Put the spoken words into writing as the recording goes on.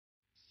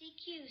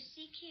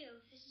CQ,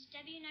 this is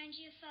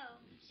W9GFO.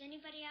 Is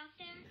anybody out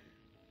there?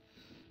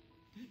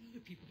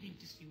 Other people need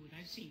to see what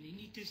I've seen. They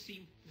need to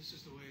see... This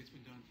is the way it's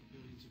been done for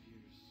billions of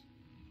years.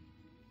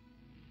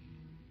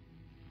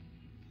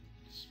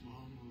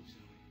 Small moves,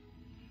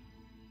 Ellie.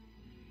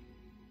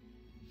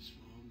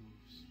 Small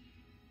moves.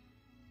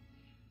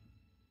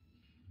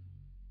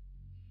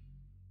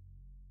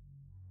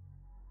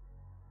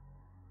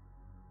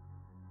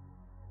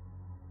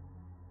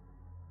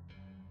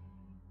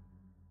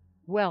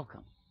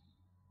 Welcome.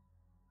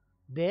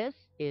 This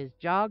is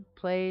Jahg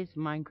Plays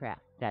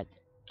Minecraft. That's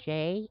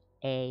Jahg.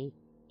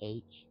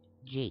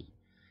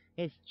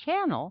 His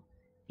channel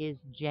is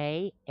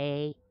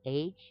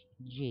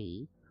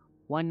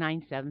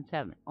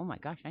Jahg1977. Oh my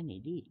gosh, I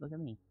need to eat. Look at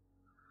me.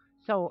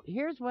 So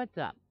here's what's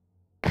up.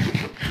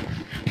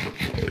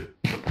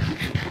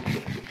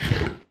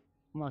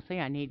 Mostly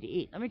I need to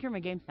eat. Let me turn my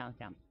game sounds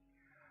down.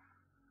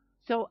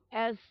 So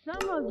as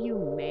some of you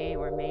may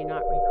or may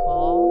not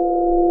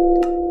recall,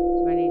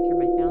 do I need to turn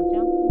my sounds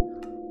down?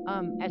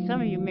 As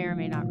some of you may or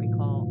may not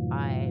recall,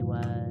 I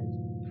was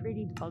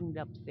pretty bunged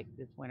up sick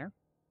this winter.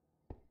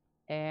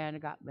 And I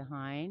got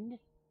behind.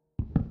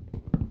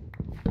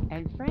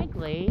 And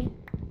frankly,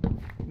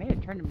 I may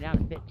have turned them down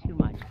a bit too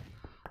much.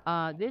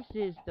 This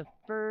is the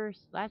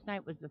last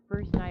night was the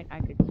first night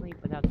I could sleep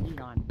without the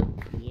heat on.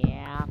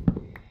 Yeah.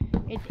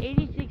 It's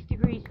 86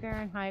 degrees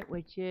Fahrenheit,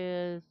 which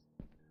is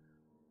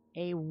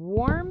a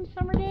warm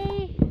summer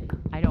day.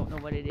 I don't know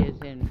what it is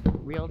in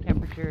real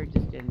temperature,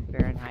 just in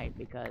Fahrenheit,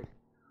 because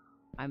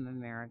I'm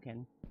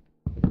American.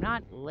 I'm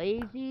not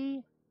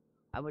lazy.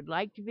 I would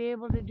like to be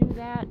able to do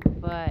that,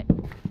 but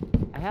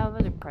I have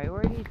other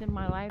priorities in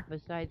my life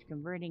besides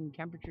converting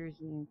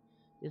temperatures and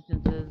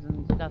distances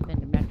and stuff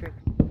into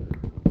metrics.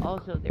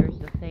 Also, there's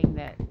the thing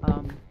that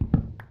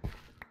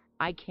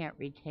I can't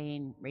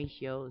retain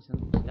ratios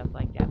and stuff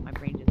like that. My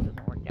brain just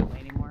doesn't work that way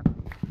anymore.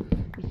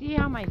 You see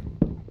how my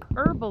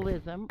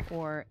herbalism,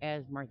 or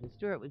as Martha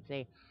Stewart would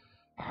say,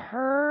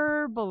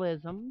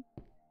 herbalism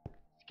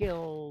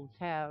skills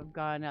have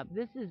gone up.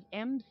 This is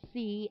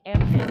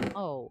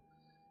MCMMO.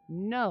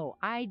 No,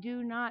 I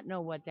do not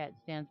know what that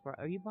stands for.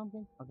 Are you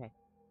pumpkin? Okay.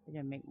 I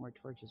gotta make more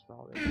torches for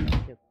all this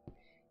stuff too.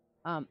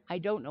 I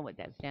don't know what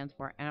that stands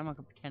for, and I'm not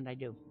gonna pretend I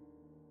do.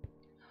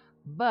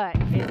 But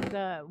it's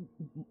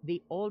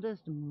the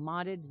oldest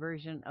modded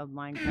version of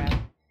Minecraft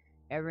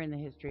ever in the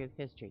history of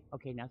history.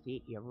 Okay, now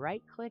see, you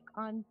right click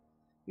on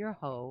your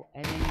hoe,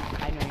 and then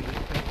I know you're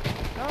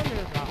oh,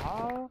 there's a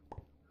hoe.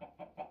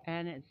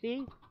 And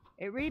see,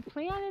 it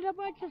replanted a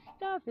bunch of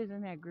stuff.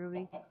 Isn't that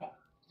groovy?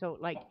 So,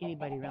 like,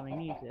 anybody really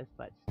needs this,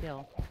 but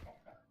still.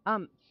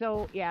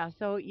 So, yeah,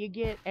 so you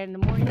get, and the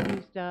more you do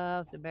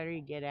stuff, the better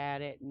you get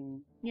at it,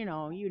 and, you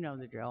know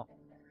the drill.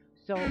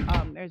 So,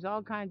 there's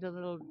all kinds of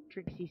little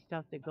tricksy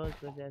stuff that goes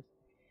with this.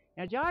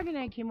 Now, Jahg and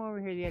I came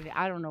over here the other day.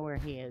 I don't know where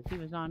he is. He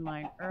was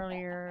online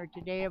earlier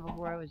today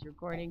before I was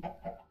recording.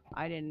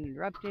 I didn't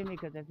interrupt him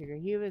because I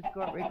figured he was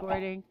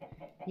recording.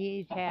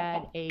 He's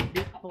had a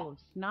beak full of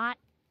snot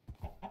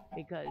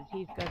because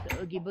he's got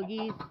the oogie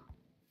boogies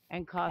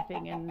and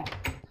coughing, and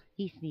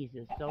he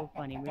sneezes so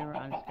funny. We were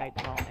on a Skype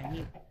call,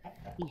 and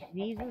he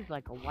sneezes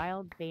like a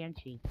wild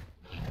banshee.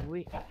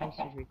 I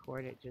should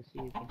record it just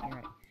so you can hear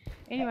it.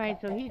 Anyway,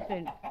 so he's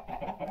been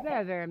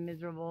very, very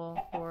miserable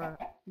for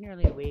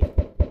nearly a week.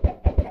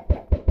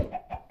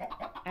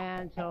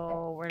 And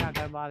so we're not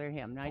going to bother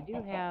him. Now, I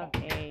do have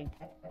a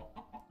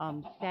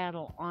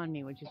saddle on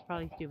me, which is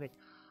probably stupid.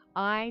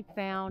 I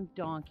found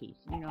donkeys.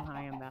 You know how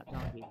I am about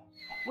donkeys.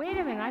 Wait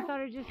a minute, I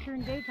thought it just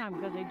turned daytime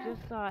because I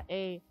just saw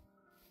a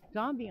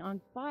zombie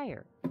on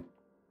fire.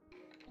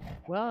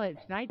 Well,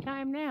 it's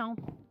nighttime now.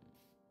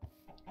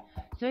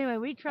 So anyway,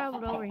 we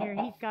traveled over here.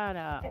 He's got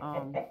a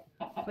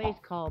place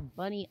called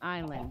Bunny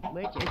Island,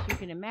 which, as you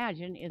can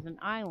imagine, is an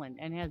island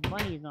and has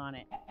bunnies on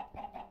it.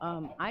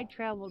 I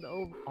traveled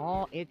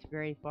over it's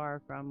very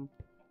far from...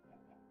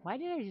 Why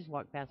did I just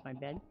walk past my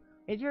bed?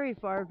 It's very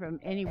far from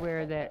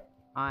anywhere that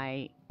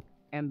I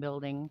am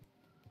building.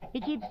 He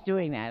keeps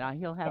doing that.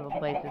 He'll have a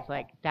place that's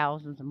like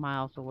thousands of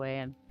miles away,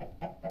 and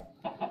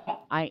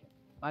I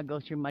go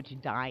through much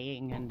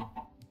dying and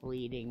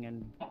bleeding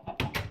and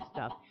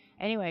stuff.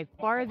 Anyway,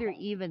 farther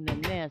even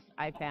than this,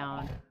 I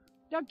found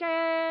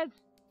donkeys!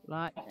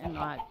 Lots and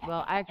lots.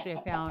 Well, actually,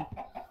 I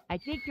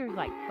think there's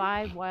like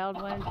 5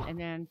 wild ones, and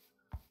then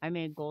I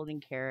made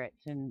golden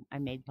carrots, and I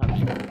made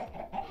pumpkins.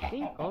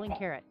 See? Golden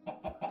carrots.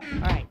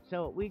 Alright,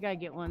 so we gotta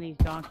get one of these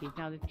donkeys.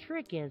 Now, the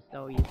trick is,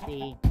 though, you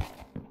see,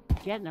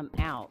 getting them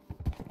out.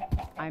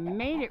 I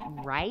made it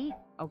right,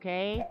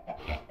 okay?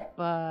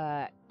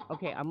 But,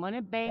 okay, I'm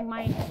gonna bang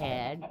my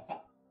head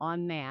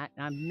on that,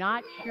 and I'm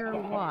not sure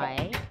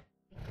why,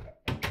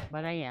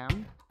 but I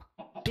am.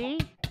 See?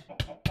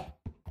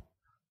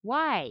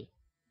 Why?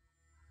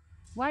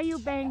 Why you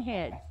bang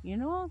head, you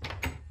know?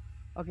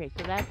 Okay,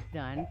 so that's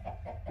done.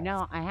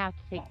 Now I have to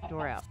take the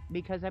door out,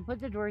 because I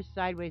put the door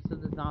sideways so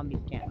the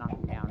zombies can't knock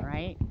them down,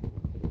 right?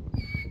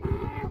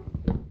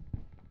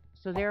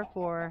 So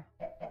therefore,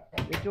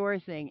 the door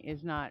thing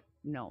is not,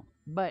 no.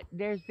 But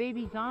there's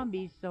baby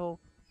zombies, so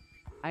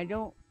I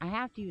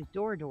have to use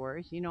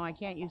doors. You know, I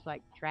can't use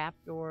like trap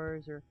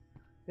doors or,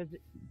 because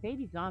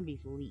baby zombies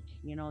leech,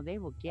 you know, they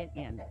will get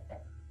in.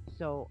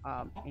 So,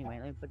 anyway,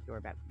 let me put the door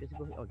back. Does it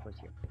go, oh, it goes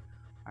here.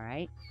 All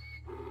right.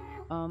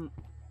 Um,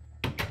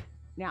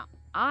 Now,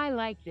 I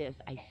like this.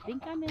 I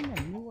think I'm in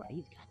the new world.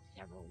 He's got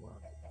several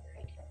worlds. It's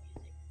very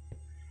confusing.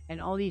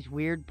 And all these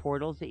weird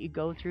portals that you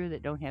go through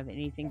that don't have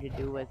anything to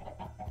do with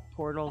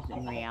portals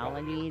in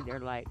reality. They're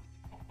like,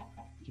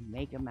 you can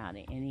make them out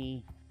of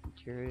any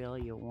material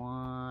you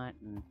want.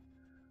 And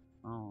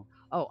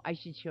oh, I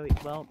should show you.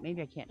 Well,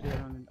 maybe I can't do it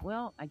on the,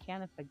 well, I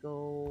can if I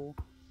go,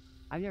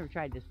 I've never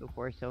tried this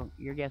before, so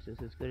your guess is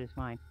as good as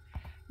mine.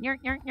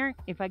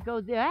 If I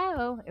go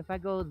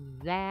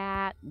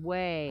that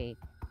way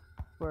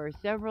for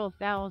several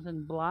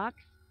thousand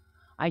blocks,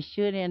 I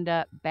should end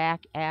up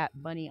back at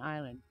Bunny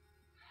Island.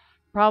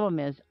 Problem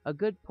is, a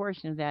good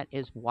portion of that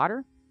is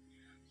water,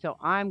 so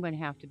I'm going to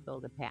have to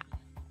build a path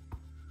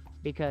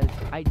because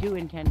I do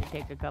intend to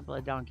take a couple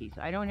of donkeys.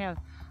 I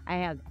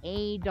have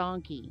a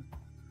donkey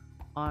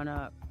on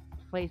a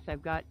place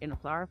I've got in a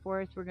flower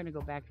forest. We're going to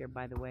go back there,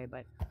 by the way,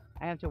 but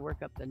I have to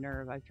work up the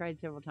nerve. I've tried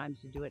several times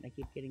to do it, and I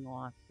keep getting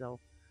lost,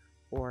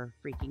 or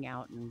freaking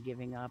out and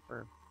giving up,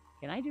 or,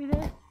 can I do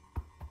this?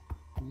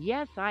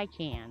 Yes, I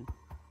can.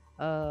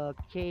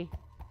 Okay.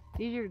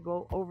 It's easier to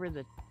go over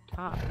the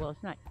top. Well,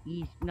 it's not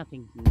easy.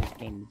 Nothing in this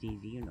game is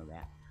easy. You know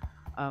that.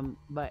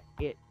 But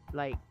it,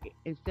 like,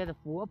 instead of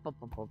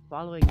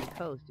following the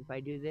coast, if I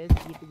do this,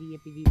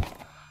 yippity.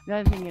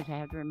 Another thing is I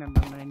have to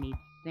remember I'm going to need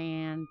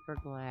sand for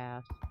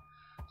glass.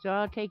 So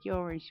I'll take you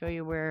over and show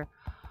you where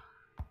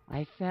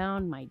I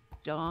found my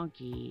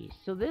donkey.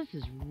 So this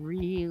is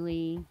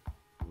really,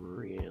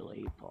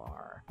 really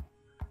far.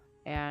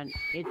 And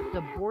it's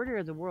the border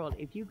of the world.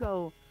 If you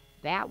go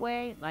that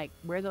way, like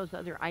where those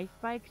other ice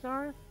spikes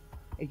are,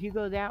 if you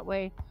go that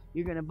way,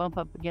 you're going to bump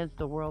up against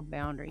the world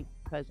boundary.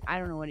 Because I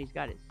don't know what he's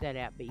got it set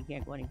at, but you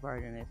can't go any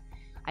farther than this.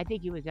 I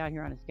think he was out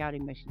here on a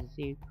scouting mission to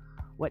see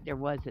what there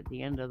was at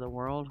the end of the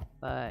world,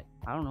 but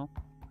I don't know.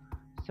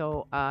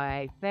 So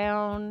I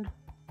found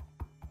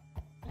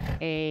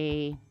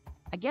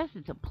I guess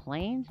it's a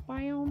plains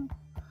biome,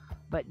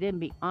 but then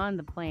beyond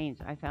the plains,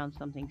 I found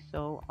something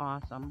so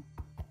awesome.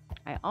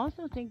 I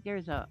also think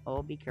there's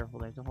oh, be careful,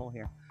 there's a hole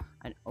here.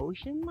 An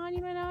ocean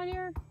monument out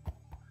here?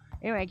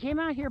 Anyway, I came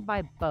out here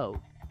by boat,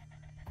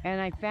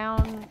 and I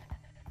found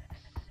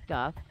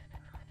stuff.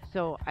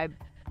 So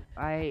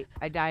I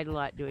died a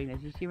lot doing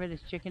this. You see where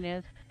this chicken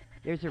is?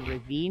 There's a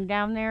ravine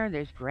down there.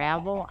 There's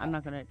gravel. I'm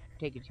not going to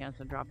take a chance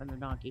on dropping the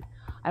donkey.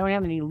 I don't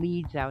have any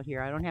leads out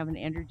here. I don't have an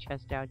ender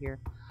chest out here.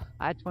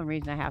 That's one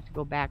reason I have to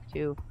go back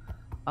to,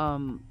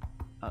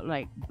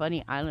 like,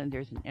 Bunny Island.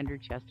 There's an ender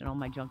chest and all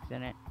my junk's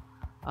in it.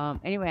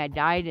 Anyway, I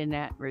died in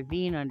that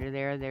ravine under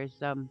there. There's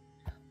some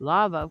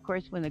lava. Of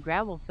course, when the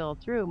gravel fell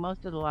through,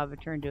 most of the lava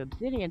turned to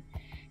obsidian.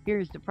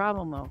 Here's the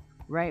problem, though.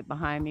 Right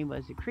behind me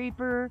was a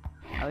creeper.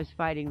 I was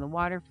fighting the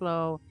water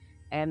flow,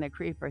 and the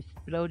creeper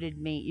exploded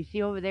me. You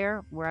see over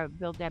there where I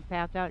built that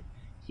path out?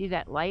 See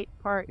that light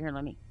part? Here,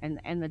 let me.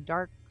 And the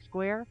dark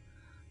square?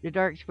 The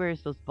dark square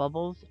is those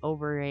bubbles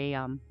over a,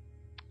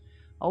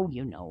 oh,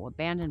 you know,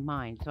 abandoned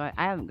mine. So I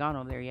haven't gone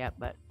over there yet,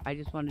 but I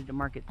just wanted to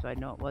mark it so I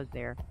know it was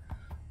there.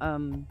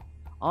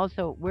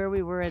 Also, where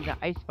we were at the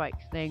ice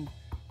spikes thing,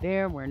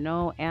 there were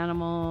no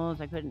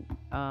animals. I couldn't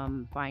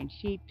find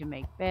sheep to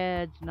make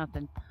beds,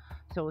 nothing.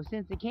 So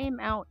since it came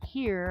out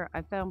here,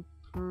 I found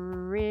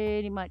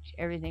pretty much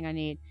everything I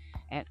need.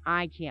 And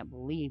I can't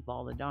believe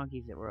all the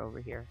donkeys that were over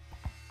here.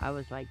 I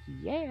was like,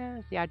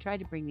 yeah. See, I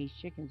tried to bring these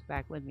chickens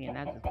back with me, and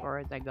that's as far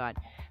as I got.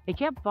 They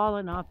kept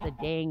falling off the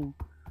dang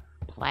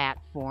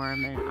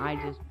platform, and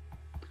I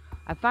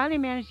finally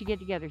managed to get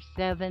together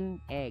 7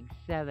 eggs,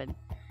 7.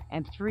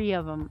 And 3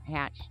 of them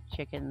hatched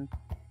chickens,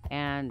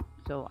 and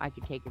so I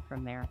could take it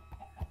from there.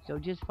 So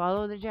just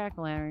follow the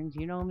jack-o'-lanterns,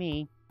 you know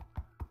me.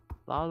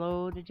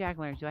 Follow the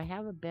jack-o'-lanterns. Do I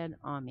have a bed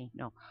on me?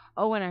 No.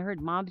 Oh, and I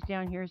heard mobs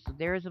down here, so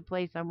there's a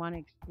place I want to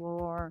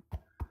explore.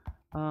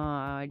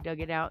 I dug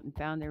it out and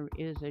found there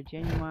is a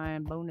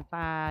genuine bona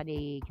fide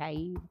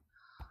cave.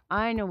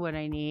 I know what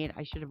I need.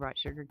 I should have brought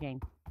sugarcane.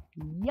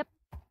 Yep.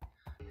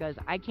 Because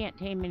I can't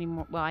tame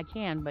anymore. Well, I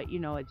can, but you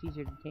know, it's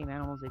easier to tame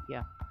animals if you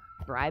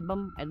bribe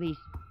them. At least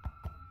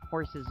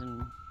horses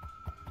and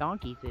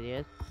donkeys it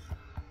is.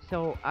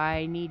 So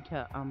I need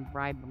to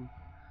bribe them.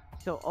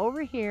 So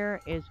over here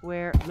is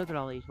where, look at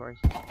all these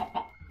horses.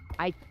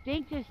 I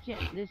think this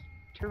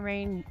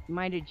terrain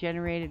might have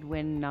generated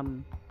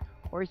when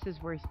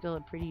horses were still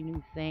a pretty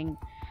new thing.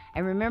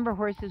 And remember,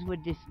 horses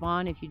would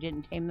despawn if you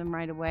didn't tame them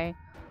right away.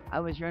 I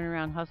was running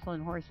around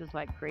hustling horses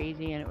like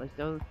crazy, and it was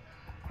so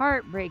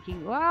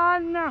heartbreaking. Oh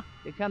no!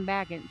 To come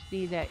back and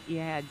see that you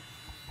had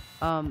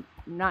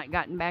not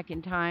gotten back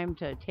in time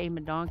to tame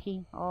a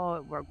donkey. Oh,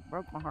 it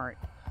broke my heart.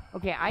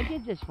 Okay, I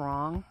did this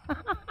wrong.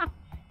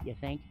 You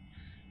think?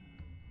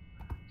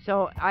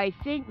 So I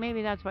think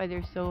maybe that's why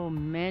there's so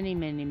many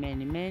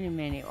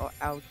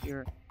out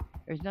here.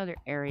 There's another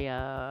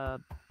area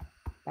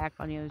back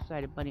on the other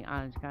side of Bunny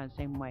Island. It's kind of the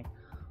same way.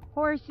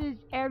 Horses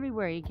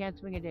everywhere. You can't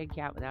swing a dead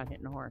cat without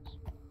hitting a horse.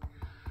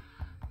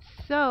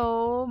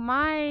 So,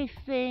 my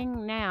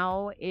thing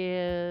now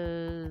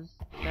is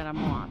that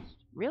I'm lost.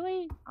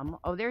 Really?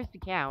 Oh, there's the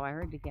cow. I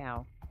heard the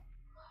cow.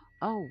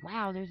 Oh,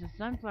 wow, there's a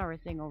sunflower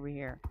thing over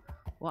here.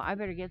 Well, I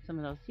better get some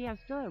of those. See, I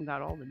still haven't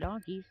got all the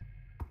donkeys.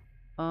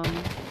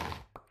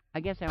 I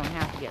guess I don't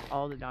have to get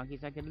all the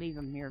donkeys. I could leave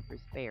them here for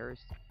spares.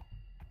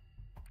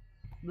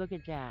 Look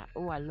at that.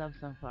 Oh, I love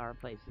sunflower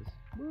places.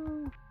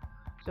 Woo.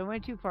 So I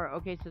went too far.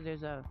 Okay, so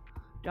there's a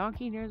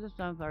donkey near the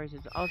sunflowers.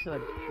 There's also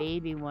a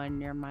baby one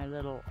near my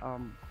little,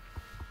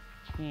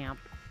 camp.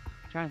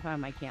 I'm trying to find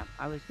my camp.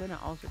 I was going to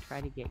also try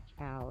to get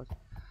cows.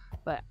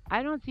 But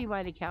I don't see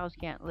why the cows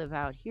can't live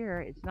out here.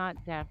 It's not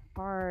that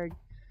hard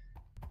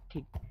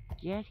to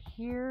get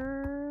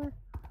here.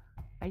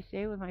 I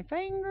say with my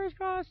fingers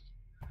crossed.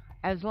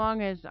 As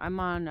long as I'm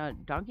on a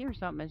donkey or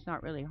something, it's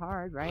not really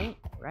hard, right?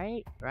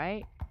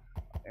 Right?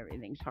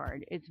 Everything's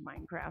hard. It's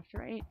Minecraft,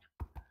 right?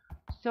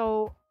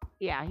 So,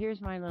 yeah,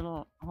 here's my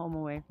little home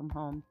away from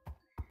home.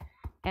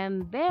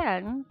 And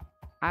then,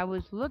 I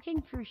was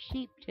looking for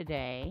sheep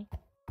today.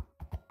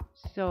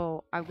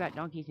 So, I've got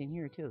donkeys in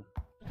here, too.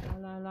 La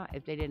la la,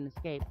 if they didn't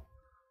escape.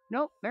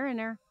 Nope, they're in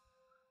there.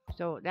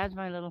 So, that's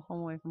my little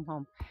home away from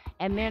home.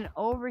 And then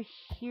over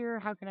here,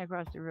 how can I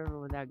cross the river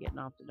without getting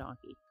off the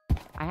donkey?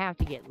 I have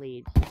to get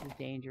leads. This is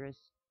dangerous.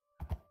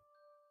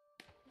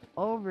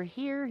 Over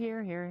here.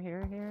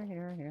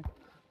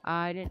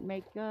 I didn't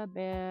make a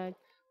bed,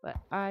 but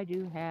I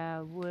do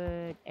have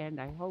wood, and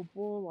I hope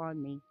wool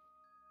on me.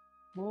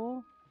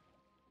 Wool?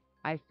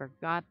 I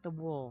forgot the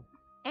wool.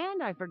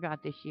 And I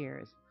forgot the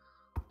shears.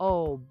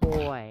 Oh,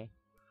 boy.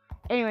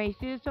 Anyway,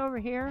 see this over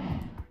here?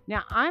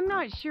 Now, I'm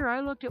not sure. I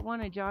looked at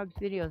one of Jahg's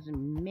videos,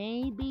 and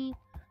maybe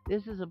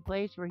this is a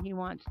place where he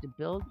wants to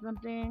build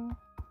something.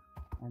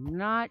 I'm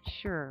not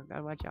sure.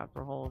 Gotta watch out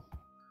for holes.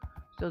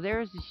 So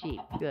there's the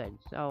sheep. Good.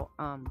 So,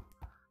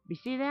 you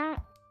see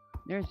that?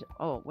 There's,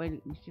 oh, wait,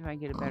 let me see if I can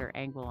get a better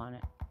angle on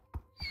it.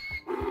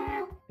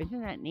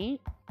 Isn't that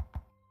neat?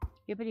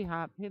 Hippity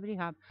hop, hippity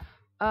hop.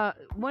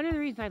 One of the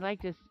reasons I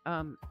like this,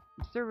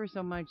 server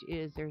so much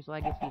is there's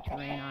legacy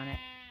terrain on it.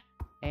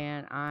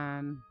 And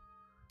I'm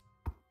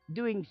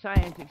doing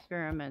science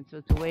experiments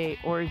with the way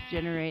ores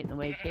generate and the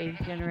way caves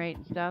generate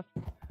and stuff.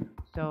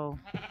 So,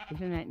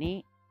 isn't that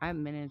neat? I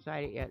haven't been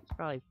inside it yet. It's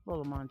probably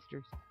full of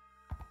monsters.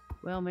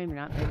 Well, maybe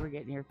not. Maybe we're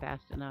getting here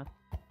fast enough.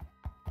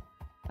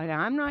 But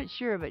I'm not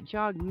sure, but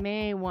Jahg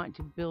may want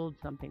to build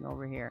something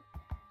over here.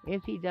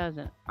 If he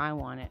doesn't, I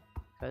want it.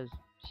 Because,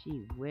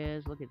 gee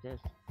whiz, look at this.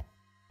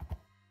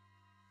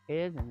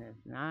 Isn't this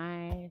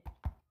nice?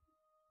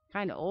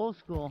 Kind of old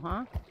school,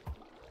 huh?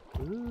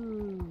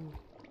 Ooh.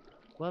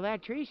 Well,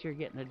 that tree sure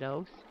getting a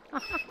dose.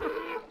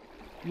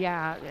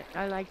 Yeah,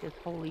 I like this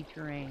holy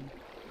terrain.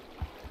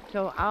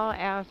 So I'll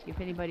ask if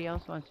anybody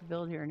else wants to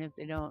build here, and if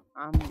they don't,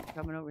 I'm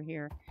coming over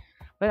here.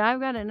 But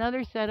I've got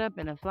another setup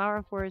in a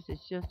flower forest.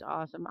 It's just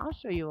awesome. I'll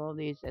show you all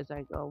these as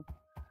I go.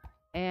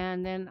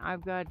 And then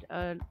I've got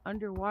an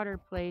underwater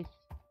place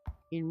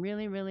in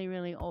really, really,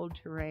 really old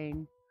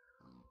terrain.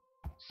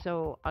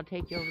 So I'll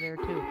take you over there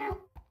too.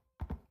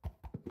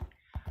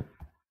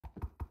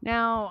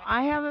 Now,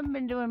 I haven't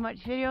been doing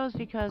much videos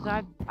because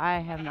I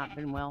have not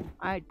been well.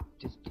 I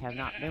just have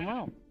not been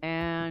well.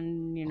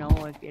 And, you know,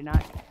 if you're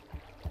not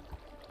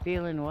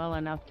feeling well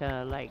enough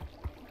to, like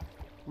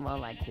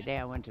today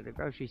I went to the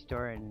grocery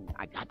store and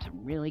I got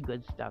some really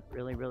good stuff,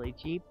 really, really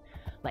cheap.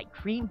 Like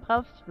cream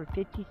puffs for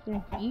 50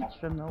 cents each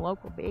from the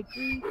local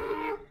bakery.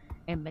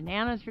 And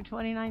bananas for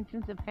 29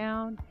 cents a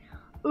pound.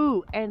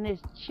 Ooh, and this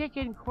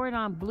chicken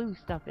cordon bleu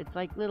stuff. It's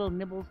like little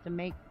nibbles to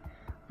make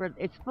for,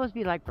 it's supposed to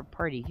be like for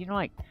parties. You know,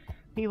 like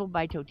people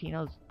buy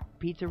Totino's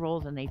pizza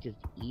rolls and they just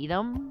eat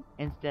them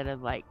instead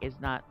of like, it's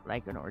not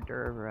like an hors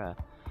d'oeuvre or a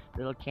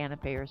little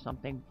canapé or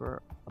something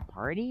for a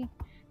party.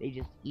 They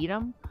just eat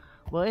them.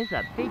 Well, it's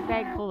a big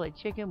bag full of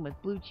chicken with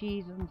blue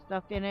cheese and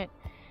stuff in it.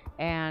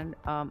 And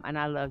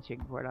I love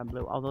chicken cordon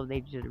bleu, although they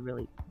did a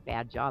really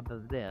bad job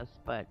of this.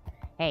 But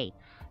hey,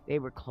 they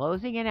were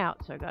closing it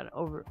out, so I got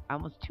over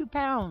almost 2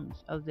 pounds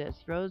of this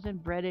frozen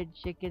breaded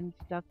chicken,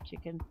 stuffed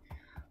chicken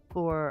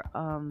for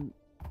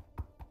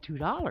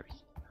 $2.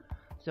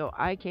 So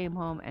I came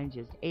home and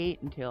just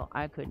ate until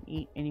I couldn't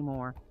eat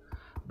anymore.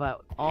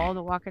 But all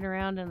the walking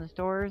around in the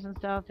stores and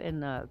stuff in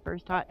the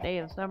first hot day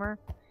of summer,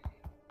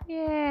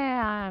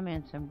 yeah, I'm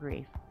in some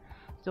grief.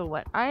 So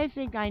what I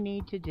think I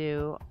need to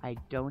do, I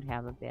don't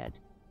have a bed.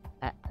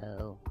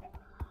 Uh-oh.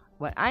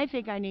 What I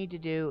think I need to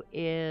do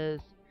is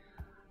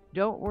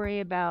don't worry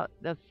about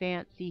the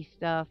fancy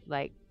stuff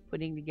like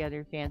putting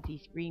together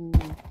fancy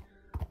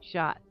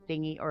screenshot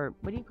thingy, or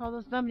what do you call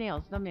those?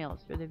 Thumbnails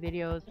for the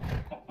videos.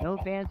 No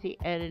fancy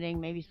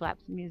editing. Maybe slap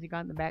some music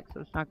on the back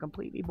so it's not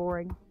completely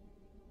boring.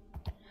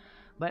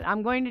 But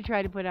I'm going to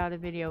try to put out a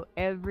video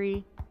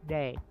every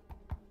day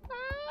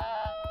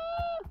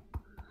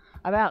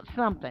about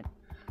something.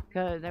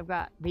 Because I've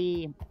got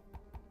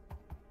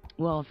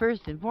well,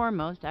 first and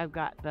foremost, I've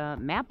got the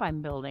map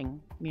I'm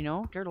building, you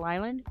know, Turtle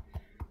Island.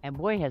 And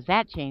boy, has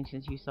that changed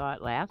since you saw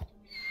it last.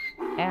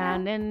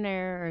 And then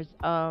there's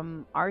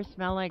R.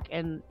 Smellick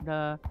and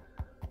the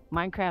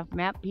Minecraft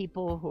map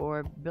people who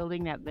are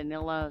building that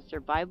vanilla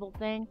survival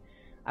thing.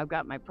 I've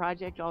got my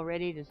project all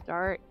ready to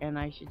start, and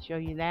I should show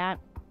you that.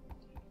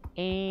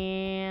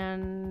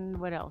 And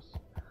what else?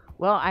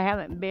 Well, I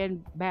haven't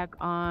been back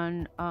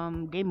on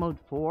game mode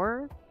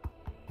 4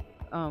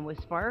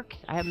 with Sparks.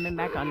 I haven't been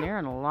back on there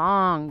in a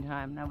long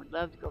time, and I would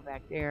love to go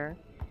back there.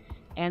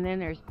 And then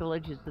there's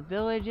Villages of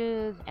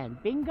Villages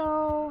and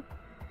Bingo.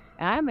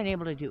 And I haven't been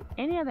able to do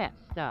any of that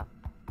stuff.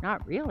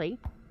 Not really.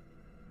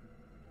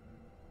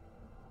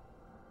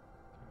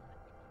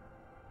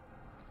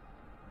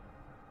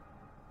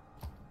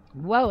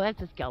 Whoa,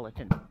 that's a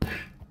skeleton.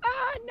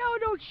 Ah, no,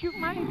 don't shoot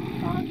my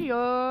donkey.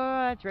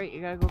 Oh, that's right,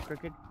 you gotta go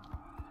crooked.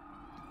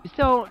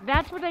 So,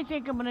 that's what I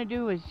think I'm gonna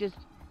do is just...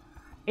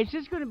 It's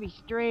just gonna be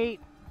straight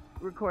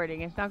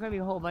recording. It's not gonna be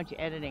a whole bunch of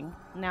editing.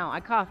 Now, I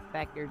coughed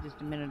back there just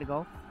a minute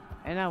ago.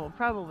 And I will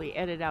probably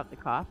edit out the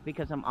cough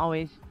because I'm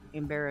always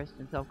embarrassed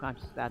and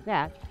self-conscious about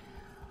that.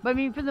 But I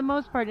mean, for the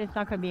most part, it's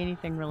not going to be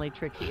anything really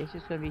tricky. It's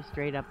just going to be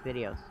straight up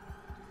videos.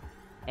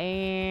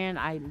 And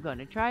I'm going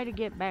to try to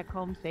get back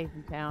home safe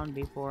and sound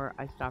before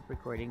I stop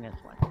recording this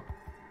one.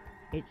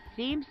 It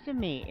seems to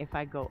me if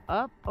I go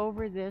up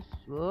over this...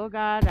 Oh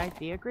God, I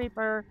see a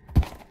creeper.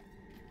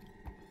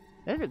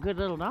 That's a good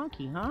little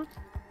donkey, huh?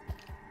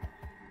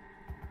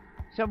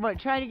 So I'm going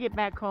to try to get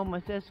back home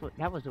with this one.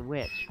 That was a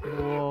witch.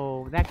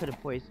 Whoa, that could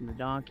have poisoned the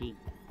donkey.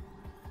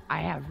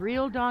 I have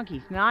real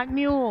donkeys, not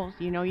mules.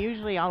 You know,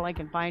 usually all I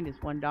can find is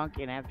one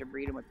donkey and I have to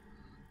breed them with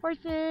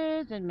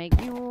horses and make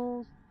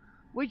mules.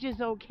 Which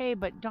is okay,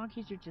 but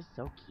donkeys are just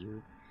so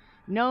cute.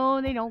 No,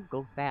 they don't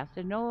go fast,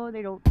 and no,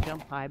 they don't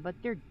jump high, but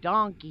they're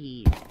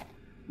donkeys.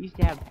 Used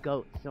to have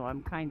goats, so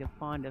I'm kind of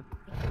fond of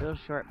little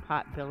short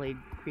pot-bellied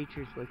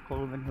creatures with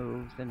cloven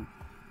hooves and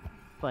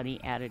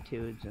funny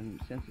attitudes and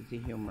senses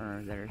of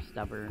humor that are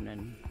stubborn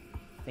and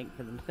think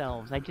for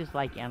themselves. I just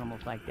like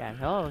animals like that.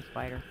 Hello,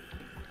 spider.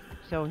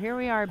 So here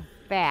we are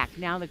back.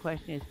 Now the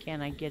question is,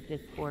 can I get this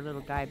poor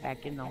little guy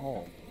back in the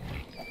hole?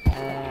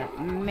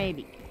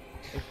 Maybe.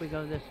 If we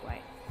go this way.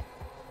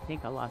 I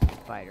think I lost the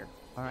spider.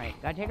 Alright,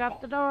 gotta take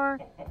off the door.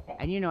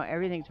 And you know,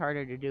 everything's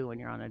harder to do when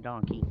you're on a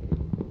donkey.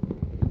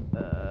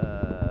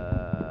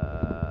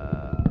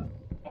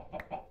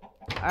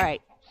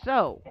 Alright,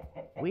 so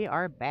we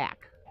are back.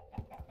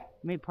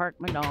 Let me park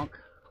my donk.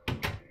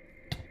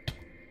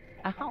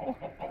 Ow!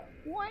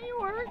 Why you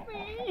hurt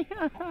me?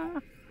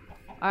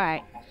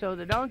 Alright, so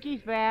the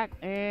donkey's back,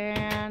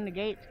 and the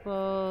gate's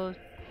closed.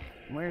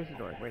 Where's the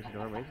door? Where's the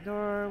door? Where's the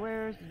door?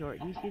 Where's the door?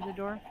 Do you see the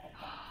door?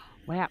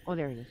 What happened? Oh,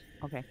 there it is.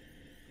 Okay.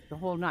 The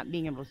whole not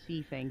being able to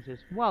see things is,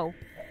 whoa,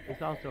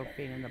 it's also a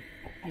pain in the,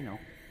 you know.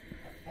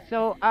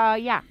 So,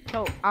 yeah.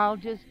 So, I'll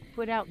just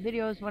put out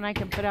videos when I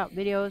can put out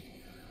videos.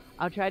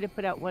 I'll try to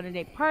put out one a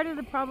day. Part of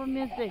the problem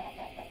is that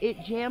it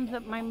jams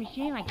up my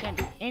machine. I can't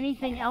do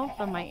anything else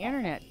on my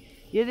internet.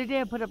 The other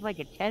day I put up like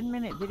a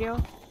 10-minute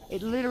video.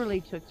 It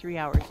literally took 3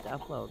 hours to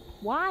upload.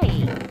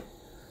 Why?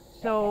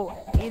 So,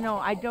 you know,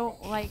 I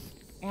don't like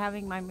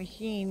having my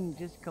machine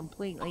just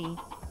completely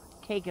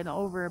taken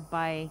over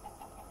by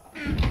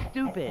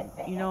stupid.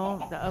 You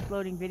know, the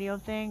uploading video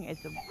thing.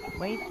 It's a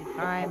waste of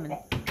time, and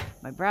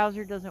my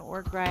browser doesn't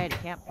work right. I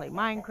can't play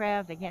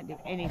Minecraft. I can't do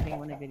anything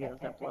when a video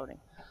is uploading.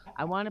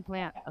 I want to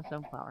plant a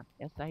sunflower.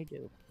 Yes, I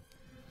do.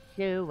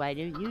 So, why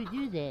don't you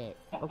do that?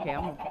 Okay,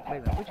 I'm gonna... Wait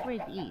a minute. Which way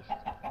is east?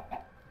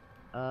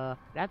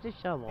 That's a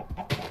shovel.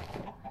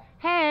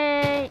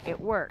 Hey! It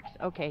works.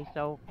 Okay,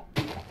 so...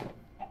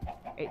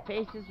 It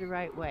faces the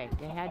right way.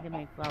 They had to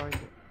make flowers...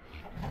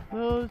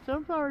 Well,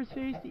 sunflowers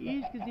face the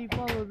east because they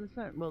follow the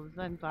sun. Well, the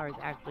sunflowers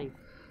actually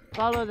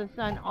follow the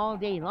sun all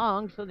day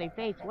long, so they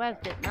face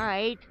west at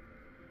night.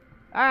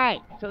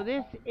 Alright, so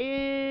this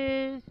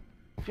is...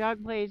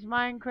 Jahg Plays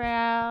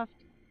Minecraft,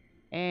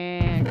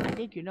 and I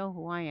think you know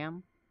who I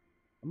am.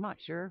 I'm not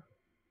sure.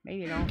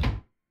 Maybe you don't.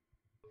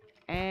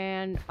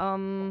 And,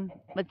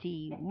 let's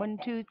see. 1,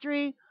 2,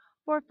 3,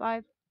 4,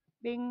 5.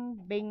 Bing,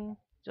 bing.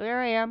 So there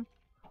I am,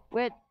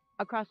 with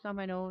a cross on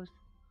my nose.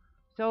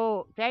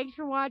 So, thanks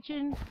for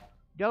watching.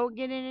 Don't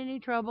get in any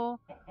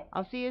trouble.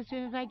 I'll see you as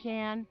soon as I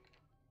can.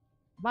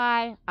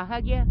 Bye. I'll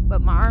hug you,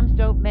 but my arms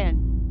don't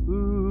bend.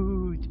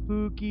 Ooh,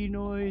 spooky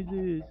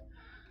noises.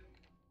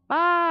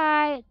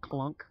 Bye!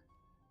 Clunk.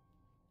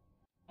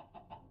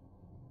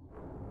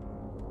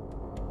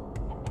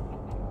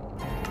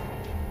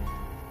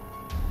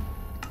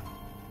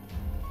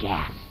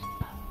 Gasp.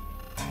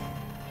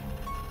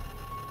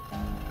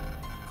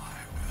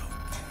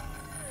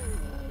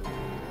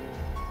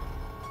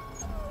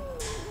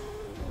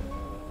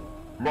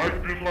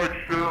 Like, dislike,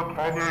 share,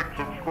 comment,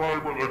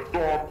 subscribe, or the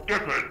dog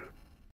gets it!